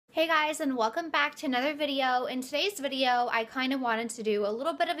Hey guys, and welcome back to another video. In today's video, I kind of wanted to do a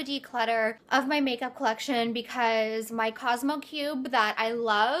little bit of a declutter of my makeup collection because my CosmoCube that I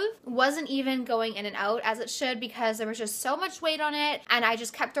love wasn't even going in and out as it should because there was just so much weight on it and I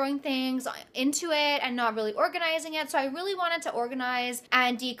just kept throwing things into it and not really organizing it. So I really wanted to organize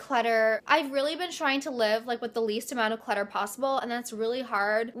and declutter. I've really been trying to live like with the least amount of clutter possible, and that's really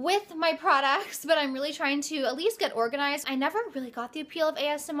hard with my products, but I'm really trying to at least get organized. I never really got the appeal of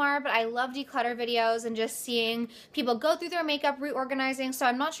ASMR, but I love declutter videos and just seeing people go through their makeup reorganizing. So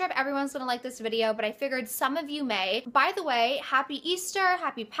I'm not sure if everyone's gonna like this video, but I figured some of you may. By the way, happy Easter,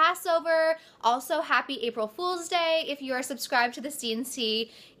 happy Passover, also happy April Fool's Day. If you are subscribed to the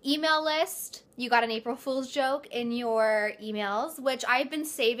CNC email list, you got an April Fool's joke in your emails, which I've been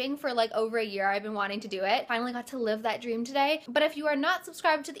saving for like over a year. I've been wanting to do it. Finally got to live that dream today. But if you are not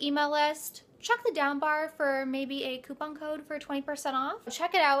subscribed to the email list, check the down bar for maybe a coupon code for 20% off.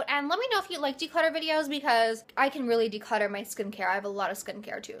 Check it out and let me know if you like declutter videos because I can really declutter my skincare. I have a lot of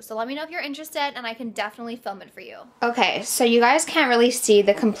skincare too. So let me know if you're interested and I can definitely film it for you. Okay, so you guys can't really see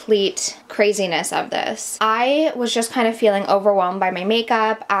the complete craziness of this. I was just kind of feeling overwhelmed by my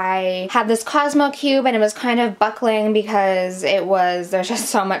makeup. I had this CosmoCube and it was kind of buckling because there's just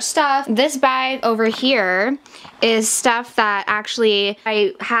so much stuff. This bag over here is stuff that actually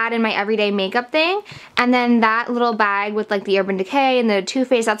I had in my everyday makeup thing, and then that little bag with like the Urban Decay and the Too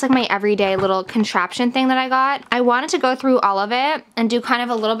Faced, that's like my everyday little contraption thing that I got. I wanted to go through all of it and do kind of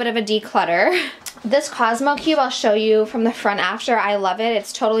a little bit of a declutter. This CosmoCube I'll show you from the front after. I love it.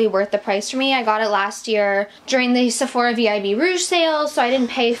 It's totally worth the price for me. I got it last year during the Sephora VIB Rouge sale, so I didn't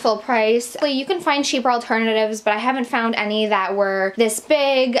pay full price. You can find cheaper alternatives, but I haven't found any that were this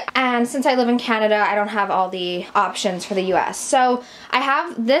big, and since I live in Canada, I don't have all the options for the US. So I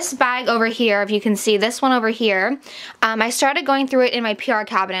have this bag over here, if you can see this one over here. I started going through it in my PR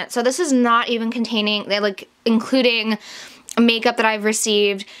cabinet, so this is not even containing, like, including makeup that I've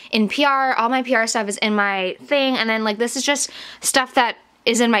received in PR. All my PR stuff is in my thing, and then like this is just stuff that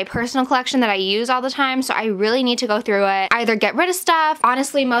is in my personal collection that I use all the time, so I really need to go through it, either get rid of stuff.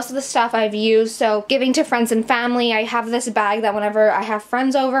 Honestly, most of the stuff I've used, so giving to friends and family. I have this bag that whenever I have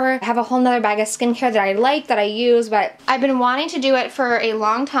friends over, I have a whole nother bag of skincare that I like, that I use, but I've been wanting to do it for a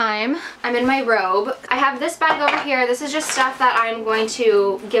long time. I'm in my robe. I have this bag over here. This is just stuff that I'm going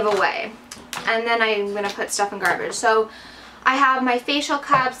to give away, and then I'm gonna put stuff in garbage. So I have my facial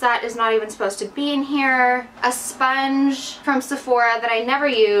cups that is not even supposed to be in here. A sponge from Sephora that I never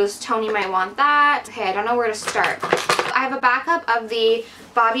use. Tony might want that. Okay, I don't know where to start. I have a backup of the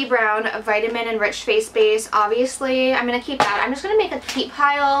Bobbi Brown Vitamin Enriched Face Base. Obviously, I'm going to keep that. I'm just going to make a keep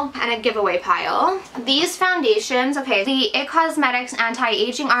pile and a giveaway pile. These foundations, okay, the IT Cosmetics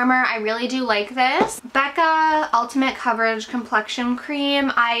Anti-Aging Armor, I really do like this. Becca Ultimate Coverage Complexion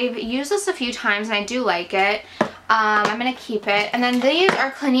Cream. I've used this a few times and I do like it. I'm gonna keep it. And then these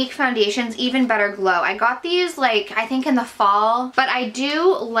are Clinique foundations, Even Better Glow. I got these like I think in the fall, but I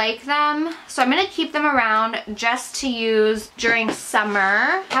do like them, so I'm gonna keep them around just to use during summer.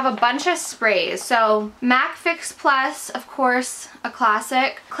 I have a bunch of sprays. So MAC Fix Plus, of course, a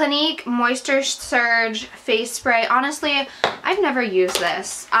classic. Clinique Moisture Surge Face Spray. Honestly, I've never used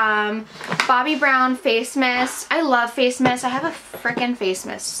this. Bobbi Brown Face Mist. I love face mist. I have a freaking face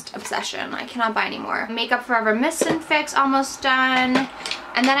mist obsession. I cannot buy anymore. Makeup Forever Mist and Fix, almost done.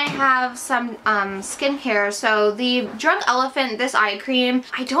 And then I have some skincare. So the Drunk Elephant, this eye cream,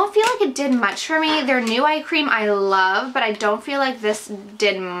 I don't feel like it did much for me. Their new eye cream I love, but I don't feel like this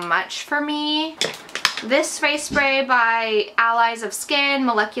did much for me. This face spray by Allies of Skin,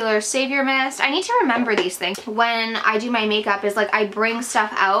 Molecular Savior Mist. I need to remember these things. When I do my makeup is like I bring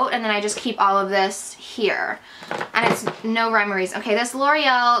stuff out and then I just keep all of this here. And it's no rhyme or reason. Okay, this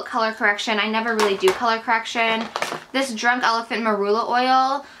L'Oreal color correction. I never really do color correction. This Drunk Elephant Marula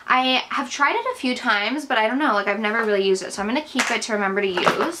oil. I have tried it a few times, but I don't know, like I've never really used it. So I'm gonna keep it to remember to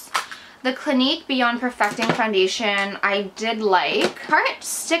use. The Clinique Beyond Perfecting Foundation I did like. Tarte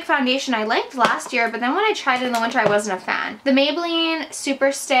Stick Foundation I liked last year, but then when I tried it in the winter I wasn't a fan. The Maybelline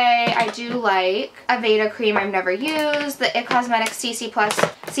Super Stay I do like. Aveda Cream I've never used. The IT Cosmetics CC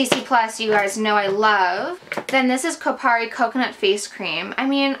Plus you guys know I love. Then this is Kopari Coconut Face Cream. I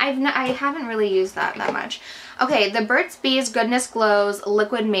mean, I haven't really used that much. Okay, the Burt's Bees Goodness Glows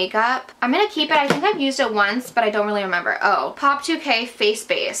Liquid Makeup. I'm gonna keep it. I think I've used it once, but I don't really remember. Oh, Pop 2K Face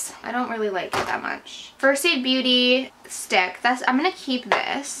Base. I don't really like it that much. First Aid Beauty Stick. I'm gonna keep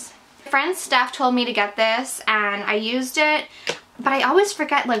this. My friend Steph told me to get this, and I used it but I always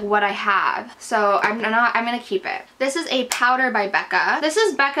forget like what I have. So I'm gonna keep it. This is a powder by Becca. This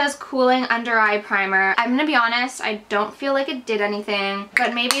is Becca's Cooling Under Eye Primer. I'm gonna be honest, I don't feel like it did anything,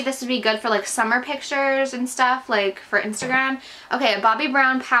 but maybe this would be good for like summer pictures and stuff, like for Instagram. Okay, a Bobbi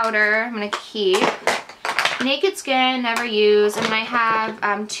Brown powder, I'm gonna keep. Naked Skin, never use, and then I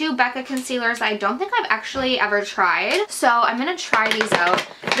have 2 Becca concealers that I don't think I've actually ever tried. So I'm gonna try these out.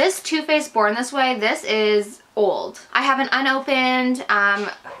 This Too Faced Born This Way, this is old. I have an unopened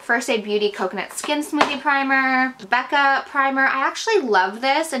First Aid Beauty Coconut Skin Smoothie Primer, Becca primer. I actually love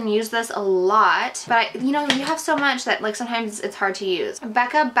this and use this a lot, but you know, you have so much that like sometimes it's hard to use.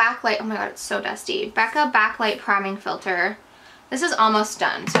 Becca Backlight, oh my god, it's so dusty. Becca Backlight Priming Filter. This is almost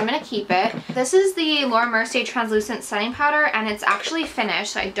done, so I'm gonna keep it. This is the Laura Mercier Translucent Setting Powder, and it's actually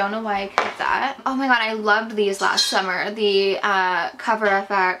finished, so I don't know why I kept that. Oh my god, I loved these last summer, the Cover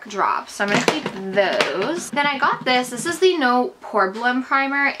FX drops, so I'm gonna keep those. Then I got this. This is the No Problem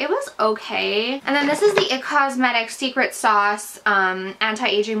Primer. It was okay. And then this is the It Cosmetics Secret Sauce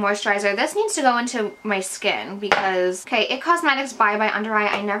Anti-Aging Moisturizer. This needs to go into my skin because, okay, It Cosmetics Bye Bye Under Eye.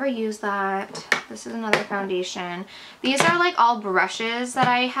 I never use that. This is another foundation. These are like all brushes that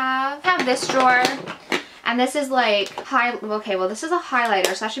I have. I have this drawer, and this is like okay, well this is a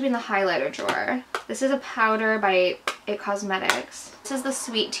highlighter, so that should be in the highlighter drawer. This is a powder by It Cosmetics. This is the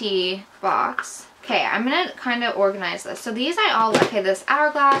Sweet Tea box. Okay, I'm gonna kind of organize this. So these I all, okay, this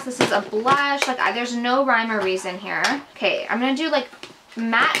Hourglass, this is a blush, like there's no rhyme or reason here. Okay, I'm gonna do like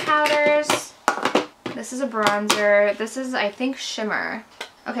matte powders. This is a bronzer. This is, I think, shimmer.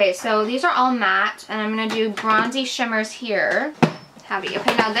 Okay, so these are all matte, and I'm going to do bronzy shimmers here. Heavy.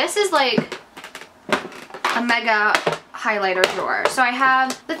 Okay, now this is like a mega highlighter drawer. So I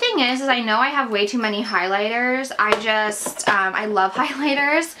have, the thing is I know I have way too many highlighters. I love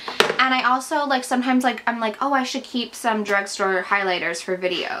highlighters. And I also like sometimes like, I'm like, oh, I should keep some drugstore highlighters for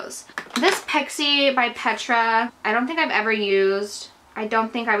videos. This Pixie by Petra, I don't think I've ever used. I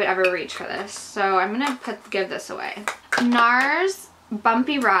don't think I would ever reach for this. So I'm going to give this away. NARS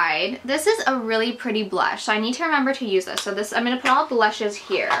Bumpy Ride. This is a really pretty blush, so I need to remember to use this. So this, I'm going to put all blushes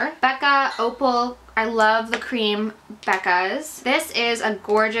here. Becca Opal, I love the cream Becca's. This is a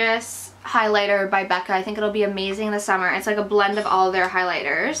gorgeous highlighter by Becca. I think it'll be amazing this summer. It's like a blend of all their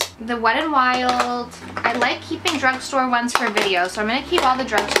highlighters. The Wet n Wild, I like keeping drugstore ones for video, so I'm going to keep all the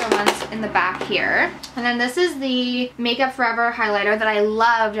drugstore ones in the back here. And then this is the Makeup Forever highlighter that I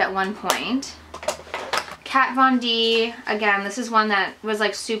loved at one point. Kat Von D, again, this is one that was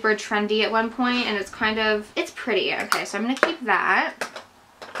like super trendy at one point, and it's kind of, it's pretty. Okay, so I'm gonna keep that.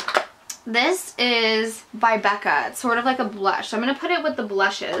 This is by Becca. It's sort of like a blush. So I'm gonna put it with the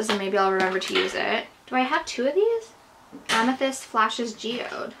blushes, and maybe I'll remember to use it. Do I have 2 of these? Amethyst Flashes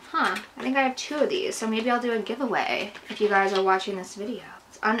Geode. Huh, I think I have 2 of these, so maybe I'll do a giveaway if you guys are watching this video.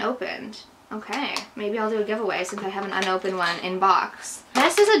 It's unopened. Okay, maybe I'll do a giveaway since I have an unopened one in box.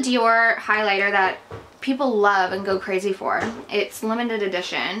 This is a Dior highlighter that people love and go crazy for. It's limited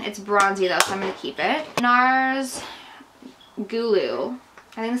edition. It's bronzy though, so I'm gonna keep it. NARS Gulu.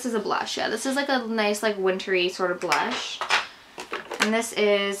 I think this is a blush. Yeah, this is like a nice like wintry sort of blush. And this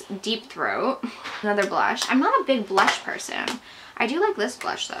is Deep Throat. Another blush. I'm not a big blush person. I do like this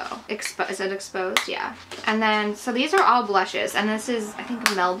blush though. Is it Exposed? Yeah. And then, so these are all blushes. And this is, I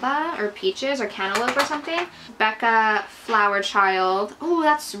think, Melba or Peaches or Cantaloupe or something. Becca Flower Child. Oh,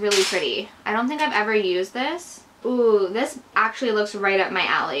 that's really pretty. I don't think I've ever used this. Ooh, this actually looks right up my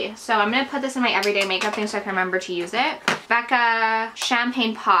alley. So I'm going to put this in my everyday makeup thing so I can remember to use it. Becca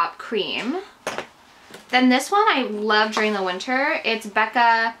Champagne Pop Cream. Then this one I love during the winter. It's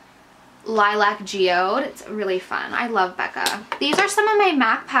Becca Lilac Geode. It's really fun. I love Becca. These are some of my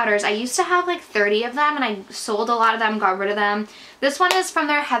MAC powders. I used to have like 30 of them, and I sold a lot of them, got rid of them. This one is from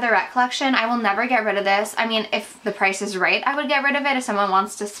their Heatherette collection. I will never get rid of this. I mean, if the price is right, I would get rid of it. If someone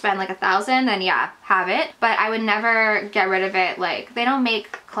wants to spend like $1,000, then yeah, have it. But I would never get rid of it. Like, they don't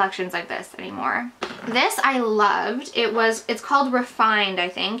make collections like this anymore. This I loved. It's called Refined, I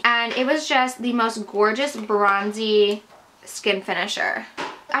think. And it was just the most gorgeous bronzy skin finisher.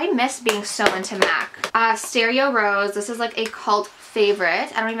 I miss being so into MAC. Stereo Rose. This is like a cult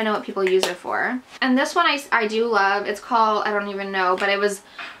favorite. I don't even know what people use it for. And this one I do love. It's called, I don't even know, but it was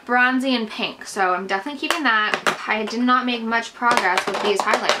bronzy and pink. So I'm definitely keeping that. I did not make much progress with these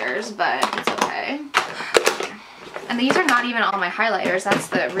highlighters, but it's okay. And these are not even all my highlighters. That's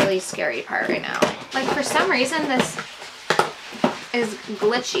the really scary part right now. Like, for some reason this is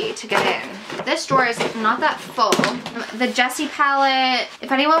glitchy to get in. This drawer is not that full. The Jessie palette,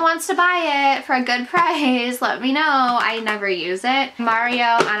 if anyone wants to buy it for a good price, let me know. I never use it. Mario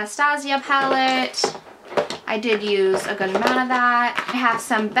Anastasia palette. I did use a good amount of that. I have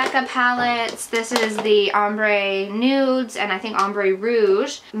some Becca palettes. This is the Ombre Nudes and I think Ombre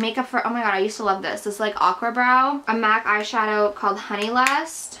Rouge. Makeup for, oh my god, I used to love this. This is like Aqua Brow. A MAC eyeshadow called Honey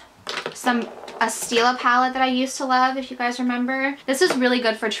Lust. A Stila palette that I used to love, if you guys remember. This is really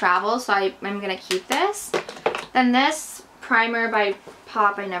good for travel, so I'm gonna keep this. Then this primer by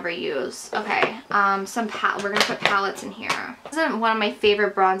Pop I never use. Okay, we're gonna put palettes in here. This is one of my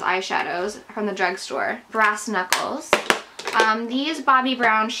favorite bronze eyeshadows from the drugstore. Brass Knuckles. These Bobbi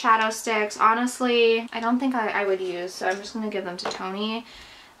Brown shadow sticks, honestly, I don't think I would use, so I'm just gonna give them to Tony.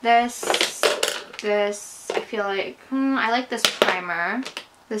 This, I feel like, I like this primer.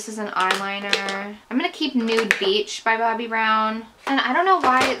 This is an eyeliner. I'm gonna keep Nude Beach by Bobbi Brown. And I don't know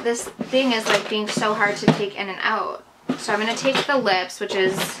why this thing is like being so hard to take in and out. So I'm gonna take the lips, which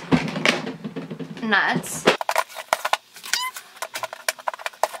is nuts.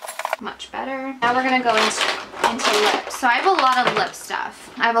 Much better. Now we're gonna go into lips. So I have a lot of lip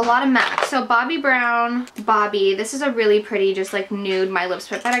stuff. I have a lot of MAC. So Bobbi Brown, Bobbi. This is a really pretty, just like nude My Lips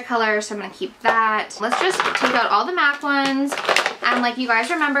But Better color, so I'm gonna keep that. Let's just take out all the MAC ones. And like you guys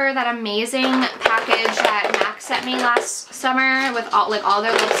remember that amazing package that MAC sent me last summer with all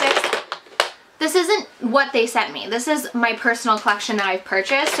their lipsticks? This isn't what they sent me. This is my personal collection that I've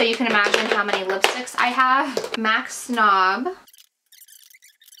purchased, so you can imagine how many lipsticks I have. MAC Snob.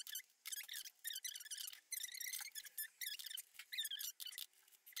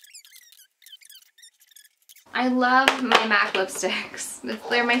 I love my MAC lipsticks.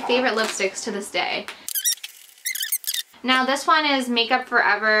 They're my favorite lipsticks to this day. Now this one is Makeup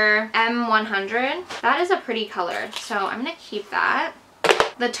Forever M100. That is a pretty color, so I'm gonna keep that.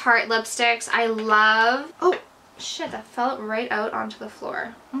 The Tarte lipsticks, I love. Oh, shit, that fell right out onto the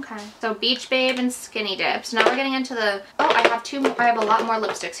floor. Okay. So Beach Babe and Skinny Dip. So now we're getting into the, oh, I have a lot more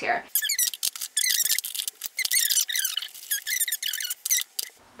lipsticks here.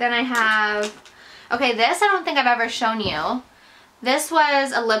 Then I have, okay, this I don't think I've ever shown you. This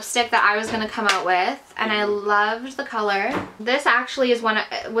was a lipstick that I was going to come out with, and I loved the color. This actually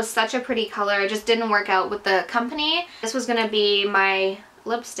was such a pretty color. It just didn't work out with the company. This was going to be my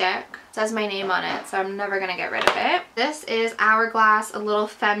lipstick. It says my name on it, so I'm never going to get rid of it. This is Hourglass, a little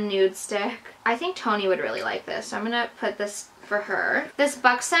femme nude stick. I think Tony would really like this, so I'm going to put this for her. This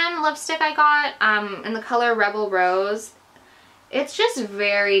Buxom lipstick I got in the color Rebel Rose. It's just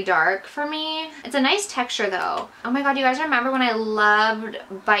very dark for me. It's a nice texture though. Oh my god, you guys remember when I loved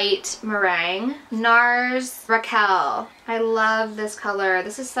Bite Meringue? NARS Raquel. I love this color.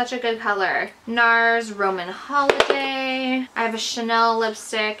 This is such a good color. NARS Roman Holiday. I have a Chanel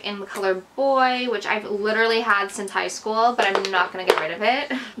lipstick in the color Boy, which I've literally had since high school, but I'm not gonna get rid of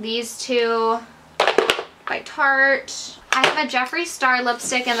it. These two by Tarte. I have a Jeffree Star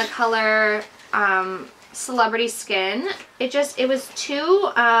lipstick in the color Celebrity Skin. It was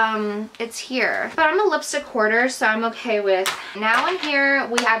too, it's here. But I'm a lipstick hoarder, so I'm okay with. Now in here,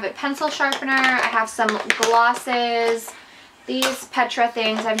 we have a pencil sharpener. I have some glosses. These Petra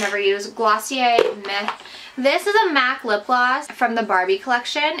things I've never used. Glossier Meh. This is a MAC lip gloss from the Barbie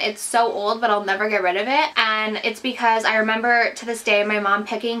collection. It's so old, but I'll never get rid of it. And it's because I remember to this day my mom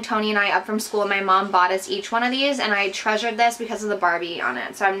picking Tony and I up from school. My mom bought us each one of these, and I treasured this because of the Barbie on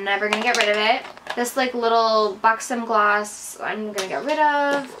it. So I'm never gonna get rid of it. This like little Buxom gloss I'm gonna get rid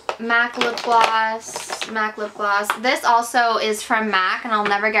of. MAC lip gloss. MAC lip gloss. This also is from MAC, and I'll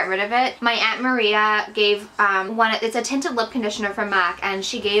never get rid of it. My Aunt Maria gave one. It's a tinted lip conditioner from MAC, and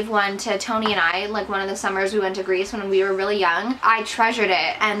she gave one to Tony and I like one of the summers we went to Greece when we were really young. I treasured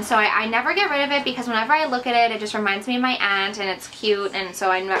it, and so I never get rid of it because whenever I look at it, it just reminds me of my aunt, and it's cute, and so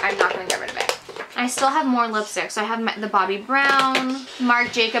I'm not going to get rid of it. I still have more lipsticks. So I have the Bobbi Brown,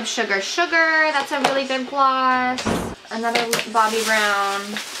 Marc Jacobs Sugar Sugar. That's a really good gloss. Another Bobbi Brown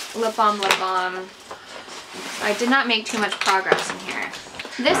lip balm. I did not make too much progress in here.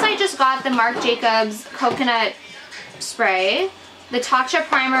 This I just got the Marc Jacobs Coconut Spray. The Tatcha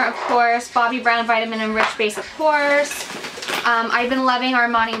Primer, of course. Bobbi Brown Vitamin Enriched Base, of course. I've been loving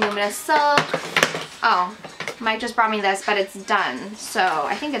Armani Luminous Silk. Oh, Mike just brought me this, but it's done. So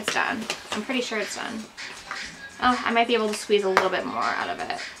I think it's done. I'm pretty sure it's done. Oh, I might be able to squeeze a little bit more out of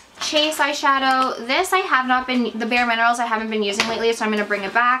it. Chase eyeshadow. This I have not been, the Bare Minerals I haven't been using lately, so I'm going to bring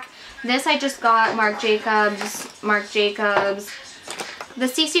it back. This I just got Marc Jacobs. The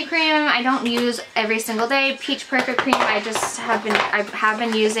CC cream I don't use every single day. Peach Perfect cream I have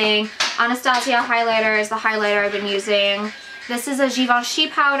been using. Anastasia highlighter is the highlighter I've been using. This is a Givenchy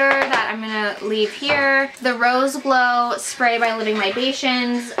powder that I'm gonna leave here. The Rose Glow Spray by Living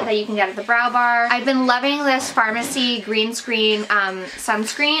Libations that you can get at the Brow Bar. I've been loving this Pharmacy Green Screen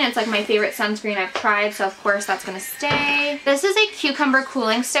sunscreen. It's like my favorite sunscreen I've tried, so of course that's gonna stay. This is a cucumber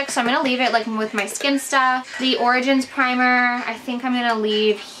cooling stick, so I'm gonna leave it like with my skin stuff. The Origins primer, I think I'm gonna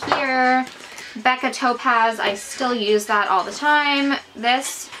leave here. Becca Topaz, I still use that all the time.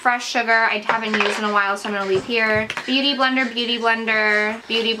 This Fresh Sugar, I haven't used in a while, so I'm gonna leave here. Beauty Blender, Beauty Blender,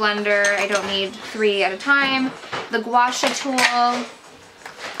 Beauty Blender, I don't need 3 at a time. The Gua Sha Tool,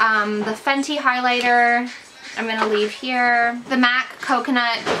 the Fenty highlighter, I'm gonna leave here. The MAC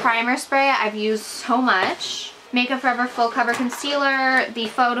Coconut Primer Spray, I've used so much. Makeup Forever Full Cover Concealer, the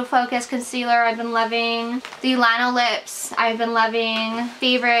Photo Focus Concealer I've been loving, the Lano Lips I've been loving,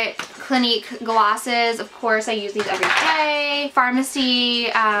 favorite Clinique glosses, of course I use these every day, Pharmacy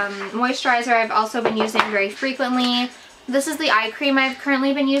Moisturizer I've also been using very frequently. This is the eye cream I've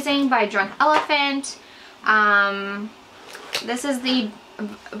currently been using by Drunk Elephant. This is the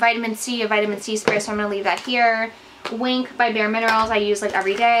vitamin C spray, so I'm going to leave that here. Wink by Bare Minerals I use like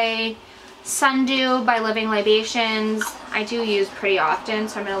every day. Sundew by Living Libations, I do use pretty often,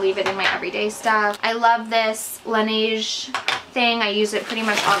 so I'm going to leave it in my everyday stuff. I love this Laneige thing. I use it pretty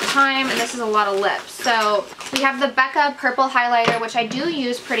much all the time, and this is a lot of lips. So we have the Becca Purple Highlighter, which I do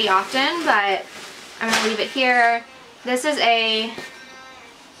use pretty often, but I'm going to leave it here. This is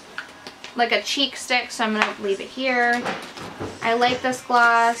like a cheek stick, so I'm going to leave it here. I like this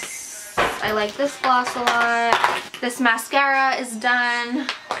gloss. I like this gloss a lot. This mascara is done.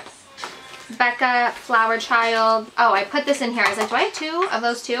 Becca Flower Child. Oh, I put this in here. I was like, do I have 2 of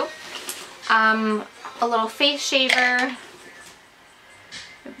those too? A little face shaver.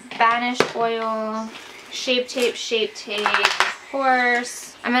 Banished oil. Shape tape, of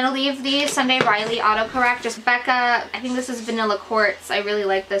course. I'm going to leave the Sunday Riley autocorrect. Just Becca, I think this is Vanilla Quartz. I really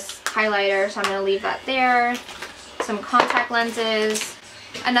like this highlighter, so I'm going to leave that there. Some contact lenses.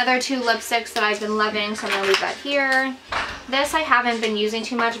 Another 2 lipsticks that I've been loving, so I'm going to leave that here. This I haven't been using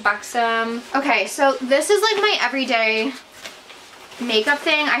too much, Buxom. Okay, so this is like my everyday makeup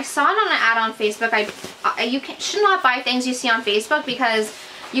thing. I saw it on an ad on Facebook. You should not buy things you see on Facebook because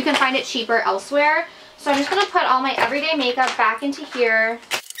you can find it cheaper elsewhere. So I'm just going to put all my everyday makeup back into here.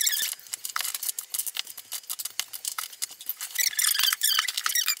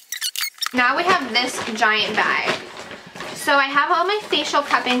 Now we have this giant bag. So I have all my facial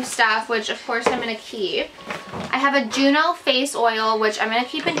cupping stuff, which of course I'm going to keep. I have a Juno face oil, which I'm going to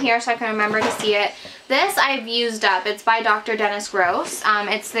keep in here so I can remember to see it. This I've used up. It's by Dr. Dennis Gross.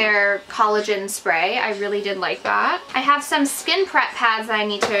 It's their collagen spray. I really did like that. I have some skin prep pads that I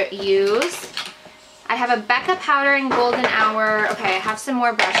need to use. I have a Becca powder in Golden Hour. Okay, I have some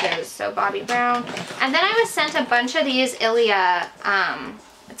more brushes. So Bobbi Brown. And then I was sent a bunch of these Ilia,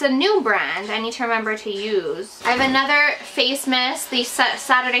 it's a new brand I need to remember to use. I have another face mist, the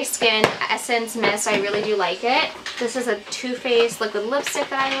Saturday Skin Essence Mist. I really do like it. This is a Too Faced liquid lipstick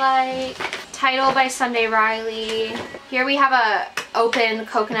that I like. Tidal by Sunday Riley. Here we have a open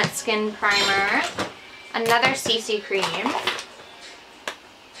coconut skin primer. Another CC cream.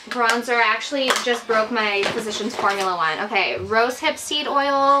 Bronzer. I actually just broke my Physicians Formula one. Okay, rosehip seed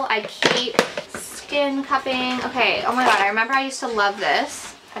oil. I keep skin cupping. Okay, oh my god, I remember I used to love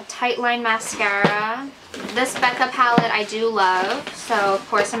this. A tight line mascara. This Becca palette I do love, so of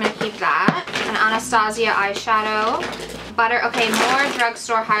course I'm going to keep that. An Anastasia eyeshadow. Butter, okay, more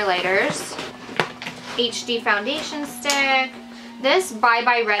drugstore highlighters. HD foundation stick. This Bye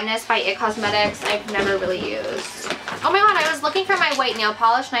Bye Redness by IT Cosmetics I've never really used. Oh my god, I was looking for my white nail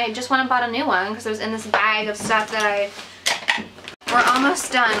polish and I just went and bought a new one because it was in this bag of stuff that we're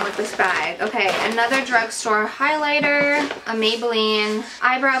almost done with this bag. Okay, another drugstore highlighter, a Maybelline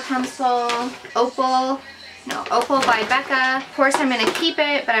eyebrow pencil, Opal by Becca. Of course I'm going to keep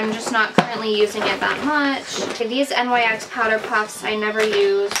it, but I'm just not currently using it that much. Okay, these NYX powder puffs I never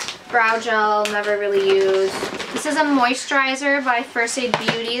use. Brow gel, never really use. This is a moisturizer by First Aid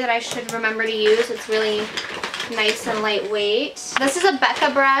Beauty that I should remember to use. It's really nice and lightweight. This is a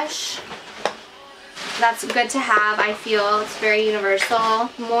Becca brush. That's good to have, I feel. It's very universal.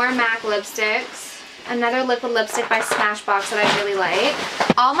 More MAC lipsticks. Another liquid lipstick by Smashbox that I really like.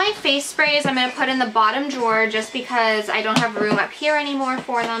 All my face sprays I'm going to put in the bottom drawer just because I don't have room up here anymore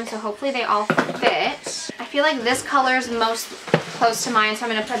for them, so hopefully they all fit. I feel like this color is most close to mine, so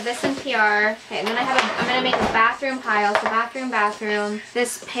I'm going to put this in PR. Okay, and then I'm going to make a bathroom pile. So bathroom.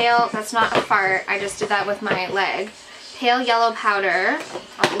 This pale, that's not a fart, I just did that with my leg. Pale yellow powder.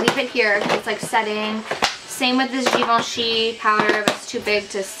 I'll leave it here because it's like setting. Same with this Givenchy powder, but it's too big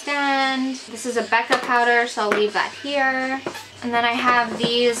to stand. This is a Becca powder, so I'll leave that here. And then I have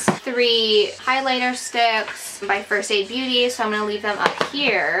these 3 highlighter sticks by First Aid Beauty, so I'm gonna leave them up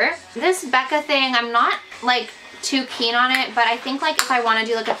here. This Becca thing, I'm not like too keen on it, but I think like if I want to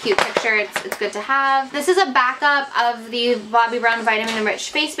do like a cute picture, it's good to have. This is a backup of the Bobbi Brown Vitamin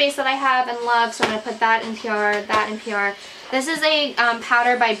Enriched Face Base that I have and love, so I'm going to put that in PR, that in PR. This is a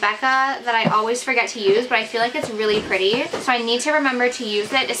powder by Becca that I always forget to use, but I feel like it's really pretty. So I need to remember to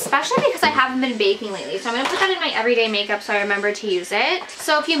use it, especially because I haven't been baking lately. So I'm going to put that in my everyday makeup so I remember to use it.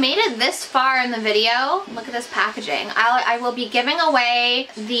 So if you made it this far in the video, look at this packaging. I will be giving away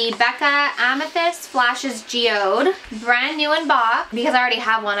the Becca Amethyst Flashes Geode, brand new in box, because I already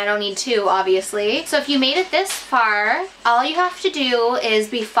have one. I don't need 2, obviously. So if you made it this far, all you have to do is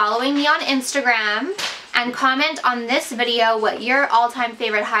be following me on Instagram and comment on this video what your all-time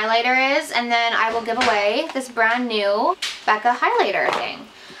favorite highlighter is, and then I will give away this brand new Becca highlighter thing.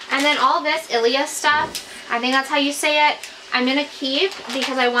 And then all this Ilia stuff, I think that's how you say it, I'm gonna keep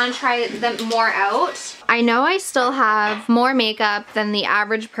because I want to try them more out. I know I still have more makeup than the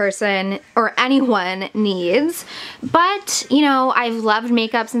average person or anyone needs, but you know, I've loved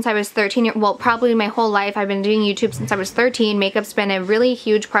makeup since I was 13, well, probably my whole life. I've been doing YouTube since I was 13. Makeup's been a really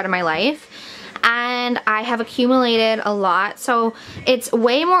huge part of my life, and I have accumulated a lot, so it's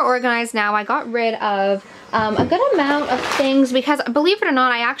way more organized now. I got rid of a good amount of things because, believe it or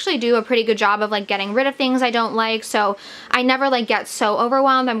not, I actually do a pretty good job of like getting rid of things I don't like, so I never like get so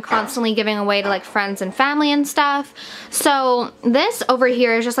overwhelmed. I'm constantly giving away to like friends and family and stuff. So this over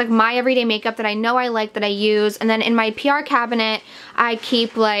here is just like my everyday makeup that I know I like, that I use, and then in my PR cabinet I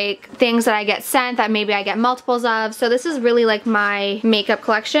keep like things that I get sent that maybe I get multiples of. So this is really like my makeup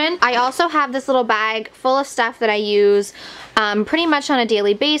collection. I also have this little bag full of stuff that I use pretty much on a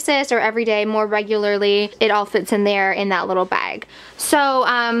daily basis or every day more regularly. It all fits in there in that little bag. So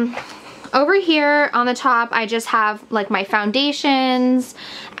over here on the top I just have like my foundations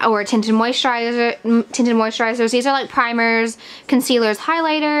or tinted moisturizers. These are like primers, concealers,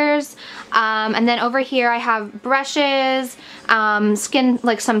 highlighters. And then over here I have brushes, some skin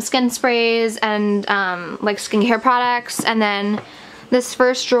sprays, and like skincare products. And then this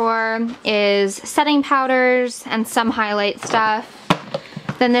first drawer is setting powders and some highlight stuff.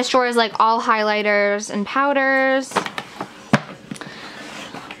 Then this drawer is like all highlighters and powders.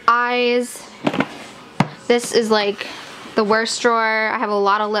 Eyes. This is like the worst drawer. I have a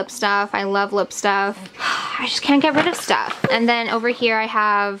lot of lip stuff. I love lip stuff. I just can't get rid of stuff. And then over here I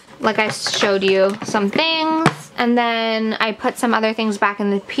have, like I showed you, some things. And then I put some other things back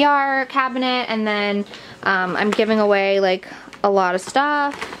in the PR cabinet. And then I'm giving away like a lot of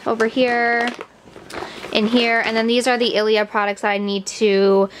stuff over here, in here. And then these are the Ilia products that I need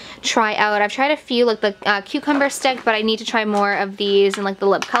to try out. I've tried a few, like the cucumber stick, but I need to try more of these and like the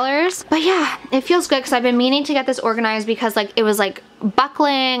lip colors. But yeah, it feels good because I've been meaning to get this organized because like it was like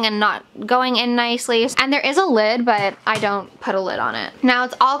buckling and not going in nicely. And there is a lid, but I don't put a lid on it. Now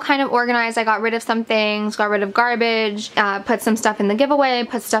it's all kind of organized. I got rid of some things, got rid of garbage, put some stuff in the giveaway,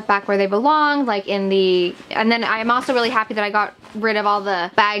 put stuff back where they belong, like in the, and then I'm also really happy that I got rid of all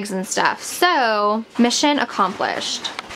the bags and stuff. So mission accomplished.